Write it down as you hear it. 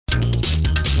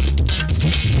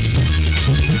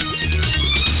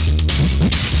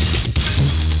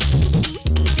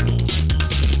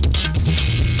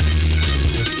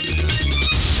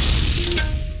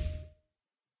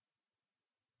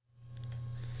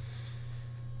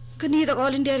Kini tak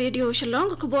all India radio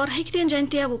shalom ke kubor hiktian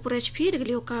Jaintia upur HP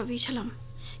degliu ka vi shalom.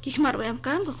 Kikmar wa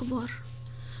amkam ke kubor.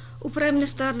 Upra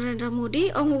Minister Narendra Modi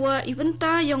ongwa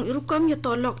ibenta yang irukom ya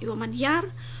tolok iwa manyar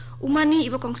umani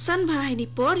iwa kongsan bahai ni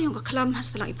por yang ka kalam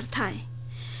hastalang ipertai.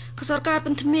 Ka sarkar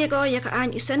penteme go ya ka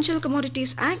an Essential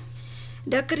Commodities Act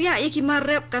da kerja ya ki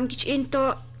marep kam kich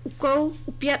ento ukau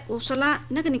upiat usala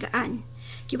nagani ka an.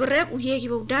 Ki berep uye ki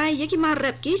budai ya ki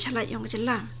marep ki chalai yang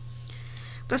kejelam.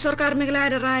 Ka sarkar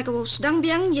Meghalaya darai ka sedang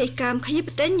biang ye kam khayi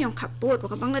peten yang kapot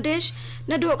ka Bangladesh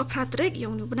na do ka pratrik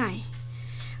yang nu benai.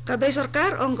 Ka bai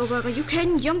sarkar ong ka wa ka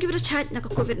Ukraine yang ki berchat na ka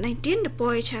COVID-19 de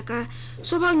poi cha ka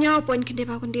sobaw nyao pon kende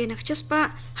ba kunde na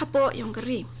chespa hapo yang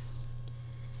gari.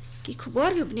 Ki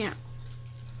khubor yu bnya.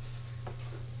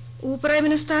 Prime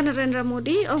Minister Narendra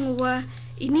Modi ong wa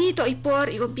ini to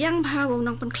ipor iwa biang bha wa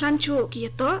nang pen klanchu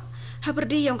ki to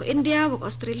haberdi yang ka India wa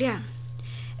Australia.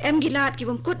 Gilat ki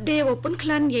bangkut de wa pun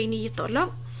klan ye ni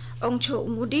tolok ong cho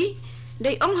umudi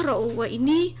dai ong ro wa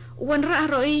ini wan ra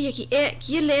roi ye ki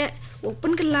ki le wa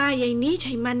pun kala ye ni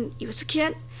chaiman i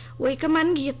waskhiat wei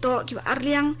kaman gi to ki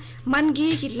arliang man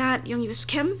gi gilat yong i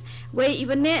waskem wei i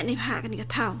bane ni pha kan ka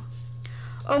thau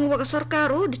ong wa ka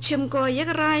sarkaru de chem ko ye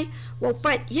rai wa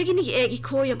pat ye gi ni ki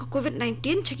kho yang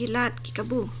COVID-19 chagilat ki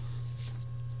kabu.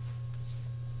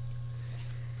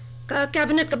 Ka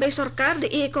kabinet ka bai sarkar de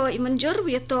ko imanjur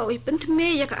wi to wi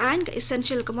pentme ya ka an ka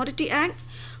Essential Commodity Act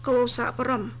ka sa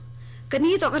param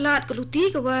kani to kalat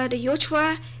kaluti ka wa de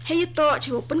yochwa he to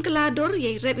che open kalador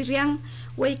ye rep riang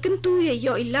wai kentu ye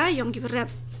yo ila yong gi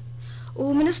rep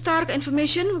Minister ka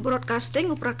Information wa Broadcasting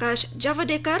Prakash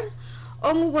Javadekar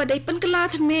ong wa de pen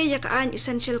kalat me ya ka an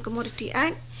Essential Commodity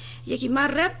Act ye ki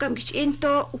marep kam ki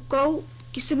ento ukau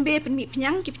ki sembe penmi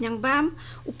penyang ki penyang bam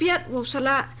upiat wa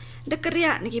sala de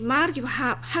kerja nagi mar ki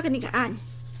bahap hakani ka an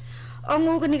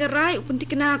ongu kani ka rai upunti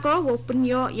kena ko wo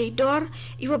punyo ye dor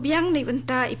iwa biang nei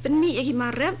benta ipenmi ye ki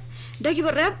marep da ki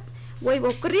barep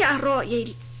wo kerja ro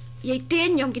ye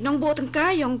ten yong ki nong bo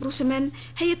tangka yong brusemen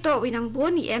hay to winang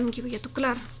bon i em ki ya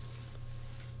tuklar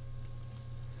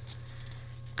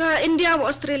ka India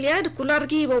wa Australia de kular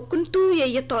ki wo kuntu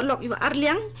ye to lok iwa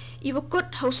arliang iwa kot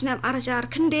hausnam arjar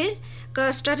khande ka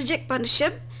strategic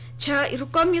partnership cha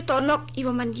irukom yu tolok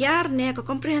iwa manyar ne ka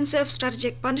Comprehensive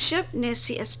Strategic Partnership ne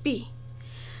CSP.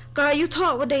 Ka yu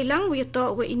tho wa dailang wi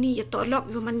to wa ini yu tolok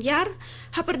iwa manyar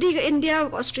haperdi ka India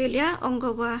wa Australia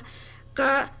ongga wa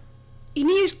ka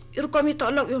ini irukom yu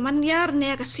tolok iwa manyar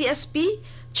ne ka CSP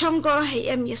chonggo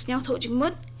hem yasnyau tho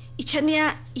jingmut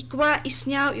ichania ikwa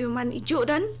isnyau iwa man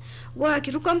ijudan wa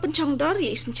kirukom penchongdor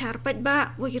ye isnchar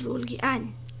patba wa girul gi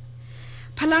an.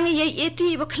 Palang ye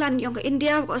eti baklan yang ke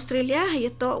India ke Australia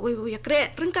hayato we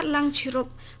yakre rengkat lang chirup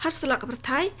hastala ka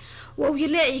berthai wa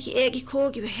yele ki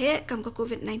ko ki he kam ka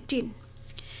COVID-19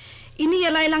 ini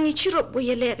yalai lang chirup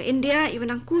we yele ke India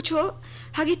iwanang kucho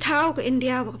hagi thau ke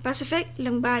India ke Pacific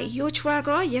lengbai yochwa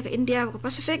ko ya ke India ke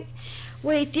Pacific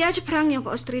we tiaj prang yang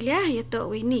ke Australia hayato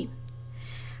we ni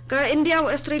ka India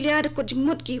wa Australia de ko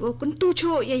jimut ki wa kuntu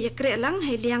cho ye yakre lang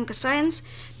hai liang ka science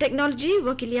technology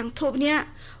wa ki liang thobnya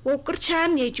wa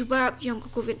kerchan ye jubab yang ke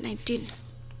COVID-19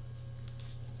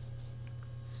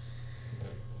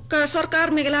 ka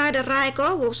sarkar Meghalaya darai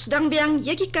ko wa sedang biang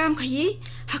ye ki kam khayi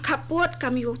hakapot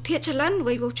kami wa the chalan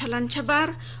wa chalan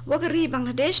chabar wa gari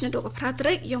Bangladesh na do ka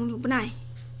pratrik yang nu benai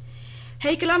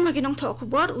hai kalam maginong tho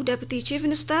khubor u deputy chief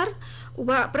minister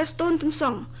uba Preston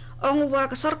Tensong ong wa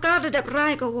ka sarkar dadap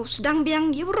rai ko wa sedang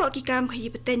biang ye ro ki kam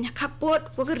khayi beten hakapot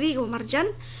wa gari ko marjan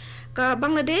ka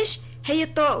Bangladesh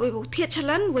hayato we bo thiet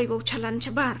chalan we bo chalan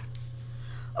chabar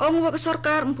ong wa ka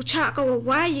sarkar mpucha ka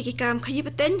wa ye ki kam khayi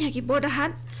beten ha ki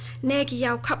bodahat ne ki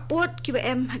yaw khapot ki ba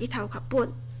em ha ki thau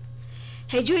khapot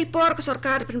he jui por ka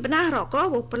sarkar pen benah ro ko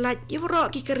wo pelaj ye ro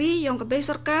ki kari yong ka be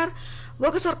sarkar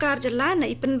wa ka sarkar jalan na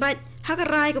ipen bat ha ka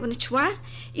rai ka ben chwa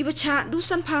i bacha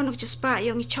dusan phau nok jespa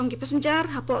yong i chong ki passenger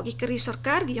ha po ki kari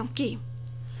sarkar gi yong ki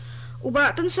uba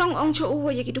tensong ong cho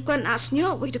wa ye ki dukan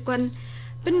asnyo wa dukan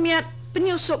penmiat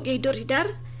penyosok ye doridar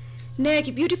ne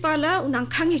ki beauty parlor unang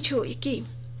khangi cho iki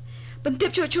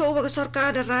pentip cho wa ka sarkar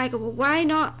da rai ka wai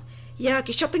no ya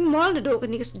ki shopping mall do ka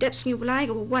ni steps ngi bulai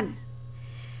ka wan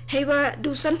heiwa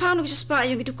du san phau no spa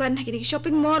yung dukan ha ki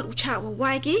shopping mall ucha wa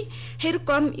wai ki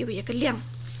herkom i ya ka liang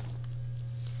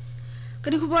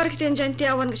kani kubar ki ten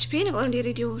Jaintia wan ka spin on di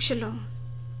radio shalom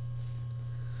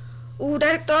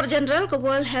Director General ka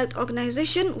World Health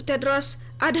Organization Tedros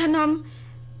Adhanom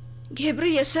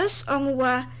Ghebreyesus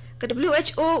ongwa ka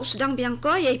WHO sedang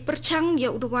biangko ye perchang ye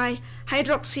udwai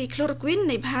hydroxychloroquine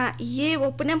nei bha ye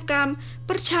wo penem kam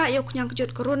percha ye kunyang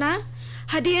kejut corona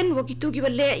hadien wo gitu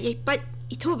gibale ye pat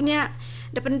ithubnya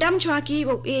da pendam chwaki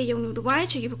wo yang nu dwai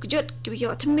chagi bukjot ki yo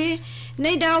thme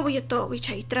nei daw wo to wi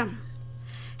chai tram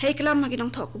hei kelam magi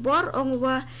nong thok bor ong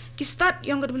wa ki start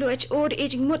yang WHO de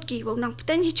aging mot ki wo nang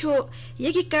pten hi cho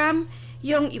yegi kam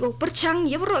yang ibo perchang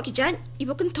yebro ki jan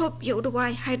ibo kentop yo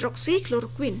dwai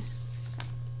hydroxychloroquine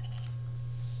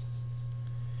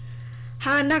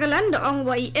ha Nagaland ong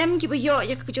wa IM ki yo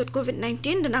ya kejut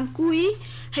COVID-19 dan angkui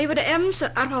hai pada M se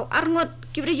arhau arngot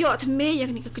ki yo thme ya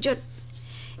ni kejut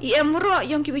IM ro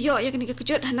yang ki yo ya ni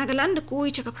kejut ha Nagaland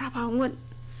kui cakap prapau ngut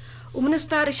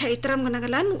Minister Chai Tram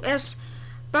Nagaland US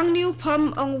Pang new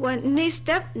pom ong wa ne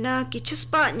step na ki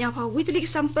chispa nya pa weekly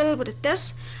sample pada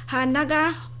test ha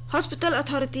Naga Hospital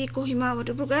Authority Kohima wa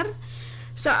Dibrugarh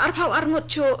sa arhau arngot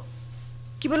cho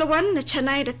ki balawan na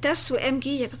chanai da test wa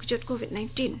MG ya kejut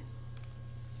COVID-19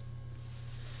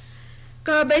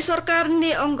 ka bai sarkar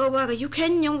ni onggawa ka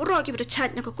Ukraine yang ro ki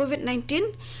berchat na COVID-19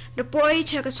 the boy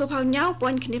cha ka sophau nyau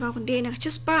pon kini pa kunde na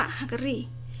chispa hakari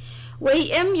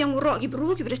WM yang ro ki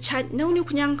bru ki berchat no ni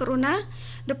kunyang corona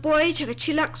the boy cha ka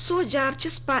chilak so jar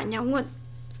chispa nyawngot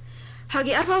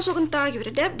hagi arpau so kanta ki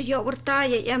berdep di yo werta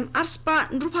ye em arspa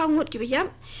nrupa ngut ki bayam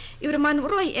ibraman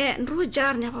ro e nru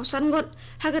jar nya pau sangot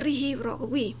hagari hi ro ko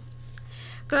wi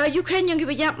ka Ukraine yang ki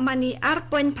bayam mani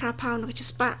arpon prapau na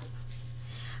chispa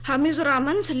ha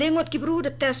Mizoraman selengot ki bru de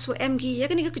tes wa MG ya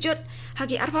kani kejot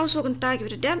hagi arpau so kanta ki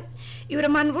berdam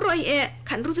ibraman ro e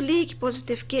kan rutli ki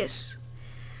positive case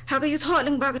haga youth ho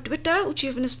leng ba ka Twitter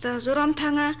Chief Minister Zoram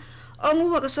Thanga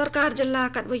ongu wa ka sarkar jalla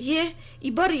kat wa ye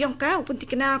ibar yong ka upun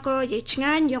tikna ko ye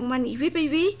chngan yong man iwi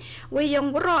pewi we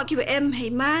yong ro ki ba em hei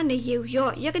ma ne ye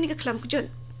yo ya kani ka khlam kujun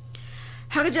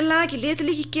haga jalla ki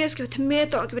letli ki case ki thme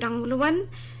to ki bang mulwan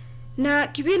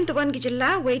na kibin tuan ki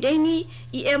jalla we dai ni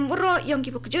IM ro yong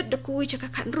ki bukjut de kui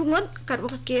chaka khan rungot kat wa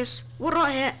case ro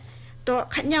he to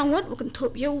khan nyangot bukan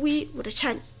thop yo wi wa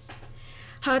chan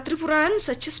ha Tripuran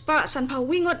sa chispa san pha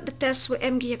wingot de test wa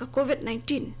MG ka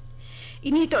COVID-19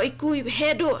 ini to ikui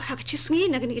hedo hak chisngi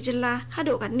nagni ki jalla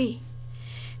hado kan ni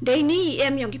dai ni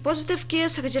IM yong ki positive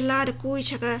case hak jalla de kui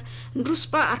chaka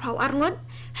nruspa arphau arngot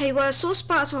haiwa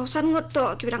sospa so sangot to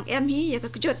ki bang MI ya ka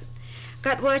kujut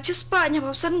kat wa chispa nya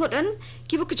pau san ngodan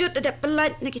ki bu kejut ada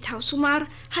pelat na ki thau sumar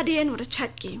hadien wa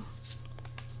chat ki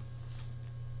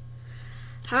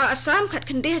ha Assam khat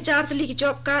khande jar tali ki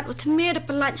job card wa thme de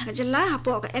pelat ha jalla ha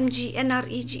po ka MG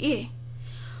NREGA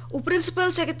u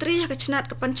principal secretary ha chnat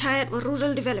ka panchayat wa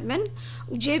rural development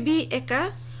u JB eka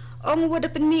ong wa de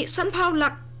penmi san phau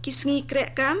lak ki sngi krek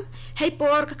kam hai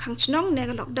por ka khang chnong ne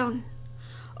lockdown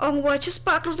ong wa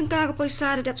chispa kru tangka ka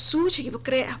poisa de dap su chi ki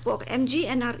bakre po ka MG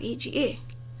NREGA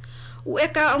u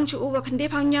eka ong chu wa khande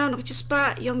phang nya no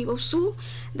chispa yong i su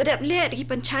de dap le ki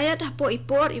panchayat ha po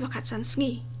ipor i bakhat san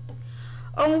sngi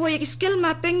ong wa ki skill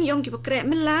mapping yong ki bakre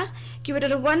milla ki wa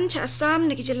de wan cha Assam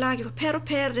ne ki jilla ki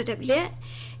per de dap le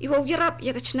i wa yarap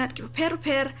ya ka chnat ki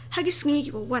per ha ki sngi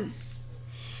ki wan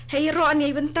hei ro ani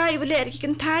benta i le ki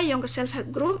kan thai yong ka self help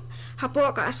group ha po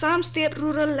ka Assam State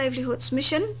Rural Livelihoods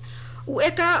Mission u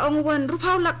eka ong wan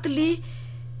rupau lak teli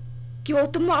ki wo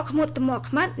temo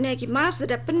khmat ne ki mas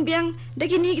da pen biang da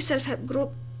gini ki self help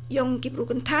group yong ki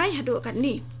brukan thai hado kan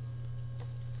ni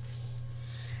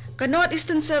ka North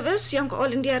Eastern Service yang ka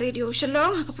All India Radio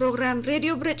Shillong ka program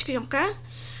Radio Bridge ki yong ka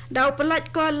daw pelat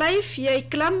ko live ye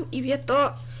klam i to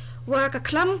wa ka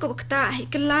klam ko bakta hi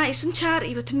kala isenchar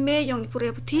i batme yong pure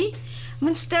puthi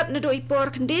men step na do ipor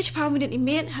kandej phau minute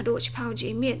imet hado phau je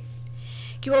imet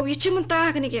kiwa wichi munta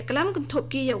kani ke kalam kan thop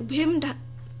ki ya ubhim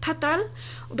thatal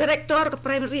director ka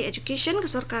primary education ka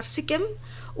sarkar Sikkim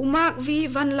Umak V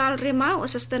Vanlal Rema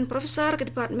assistant professor ka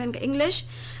department ka English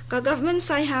ka government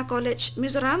Saiha College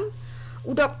Mizoram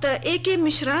u Dr AK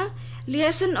Mishra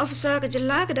liaison officer ka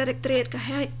jilla ka directorate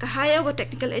ka higher wa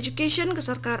technical education ka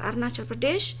sarkar Arunachal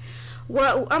Pradesh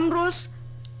wa u Amros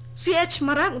CH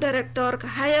Marak director ka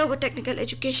higher wa technical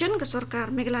education ka sarkar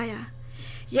Meghalaya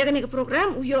yakni ke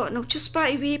program uyo no chispa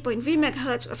iwi.v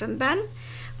MHz FM band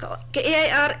ke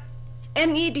AIR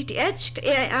NEDTH ke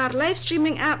AIR live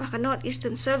streaming app ka North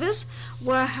Eastern Service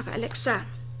wa ka Alexa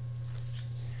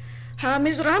ha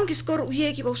Mizoram ki skor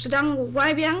uye ki bau sedang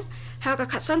wai biang ha ka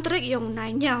khat santrek yong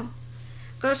nai nyau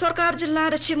ka sarkar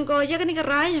jilla da chimgo yakni ke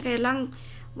rai ka lang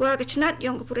wa ka chnat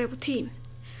yong ka pure puthi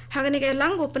ha ni ke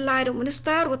lang go pelai do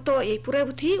minister wa to ye pure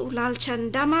puthi ulal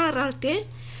chan dama ralte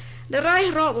the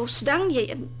rai ro sedang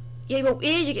ye bo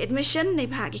ye admission nei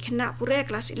bhagi khana pure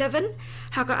class 11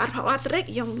 haka arphawat rek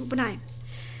yong nu banai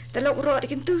talok ro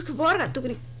dikin tu khbor ga tu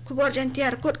khbor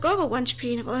Jaintia kot ko 1 p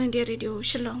All India Radio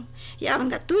Shillong ya ban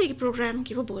ga tu program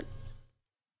ki bobot